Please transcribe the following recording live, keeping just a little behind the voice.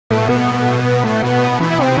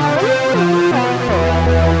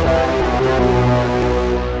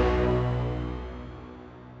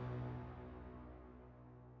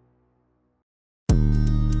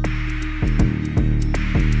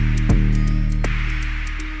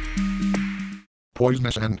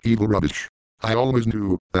Poisonous and evil rubbish. I always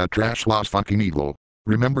knew that trash was fucking evil.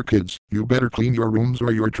 Remember kids, you better clean your rooms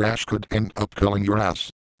or your trash could end up killing your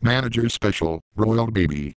ass. Manager's special, royal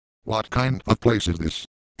baby. What kind of place is this?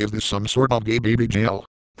 Is this some sort of gay baby jail?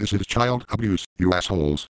 This is child abuse, you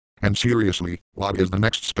assholes. And seriously, what is the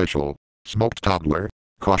next special? Smoked toddler.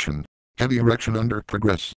 Caution. Heavy erection under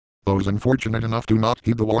progress. Those unfortunate enough to not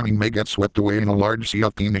heed the warning may get swept away in a large sea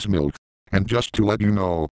of penis milk. And just to let you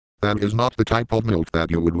know, that is not the type of milk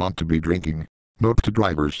that you would want to be drinking. Note to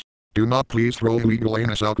drivers. Do not please throw illegal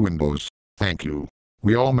anus out windows. Thank you.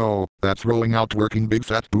 We all know that throwing out working big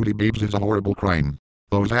fat booty babes is a horrible crime.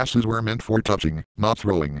 Those asses were meant for touching, not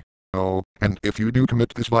throwing. Oh, and if you do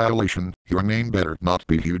commit this violation, your name better not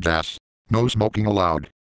be huge ass. No smoking allowed.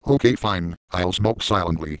 Okay fine, I'll smoke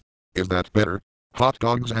silently. Is that better? Hot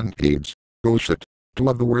dogs and AIDS. Oh shit. Two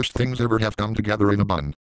of the worst things ever have come together in a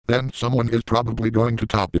bun. Then someone is probably going to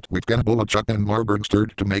top it with Ebola chuck and Marburg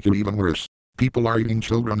stirred to make it even worse. People are eating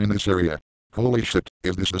children in this area. Holy shit,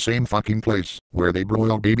 is this the same fucking place where they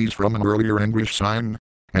broil babies from an earlier English sign?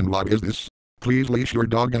 And what is this? Please leash your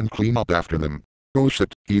dog and clean up after them. Oh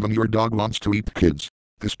shit, even your dog wants to eat kids.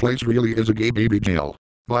 This place really is a gay baby jail.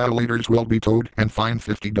 Violators will be towed and fined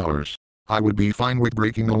 $50. I would be fine with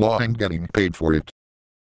breaking the law and getting paid for it.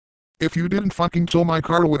 If you didn't fucking tow my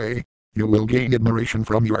car away, you will gain admiration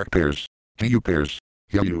from your peers. Hey you peers.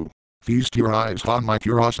 Yeah you. Feast your eyes on my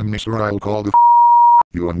pure awesomeness or I'll call the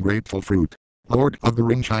you ungrateful fruit. Lord of the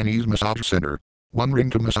Ring Chinese Massage Center. One ring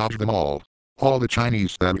to massage them all. All the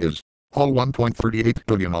Chinese that is. All 1.38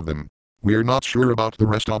 billion of them. We're not sure about the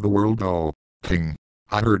rest of the world though. Ting.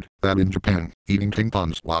 I heard that in Japan, eating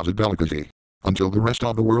tampons was a delicacy. Until the rest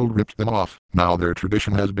of the world ripped them off, now their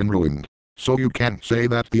tradition has been ruined. So you can't say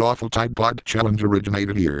that the awful Tide Pod challenge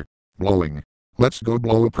originated here. Blowing. Let's go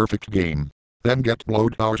blow a perfect game. Then get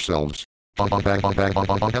blowed ourselves.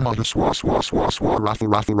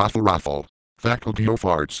 Raffle. Faculty of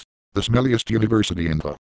Arts. The smelliest university in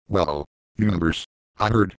the, well, universe. I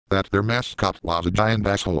heard that their mascot was a giant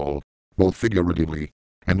asshole. Both figuratively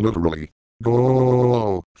and literally.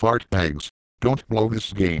 Go, fart bags. Don't blow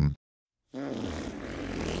this game.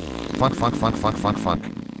 Fuck.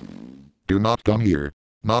 Do not come here.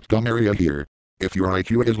 Not dumb area here. If your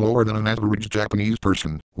IQ is lower than an average Japanese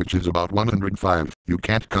person, which is about 105, you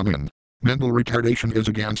can't come in. Mental retardation is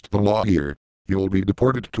against the law here. You'll be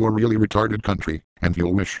deported to a really retarded country, and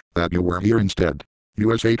you'll wish that you were here instead.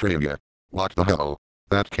 Australia. What the hell?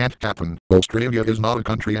 That can't happen. Australia is not a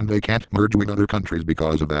country and they can't merge with other countries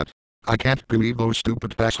because of that. I can't believe those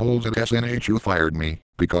stupid assholes at SNHU fired me,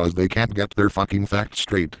 because they can't get their fucking facts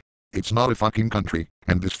straight. It's not a fucking country,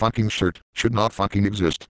 and this fucking shirt should not fucking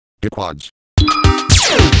exist. Dickwads.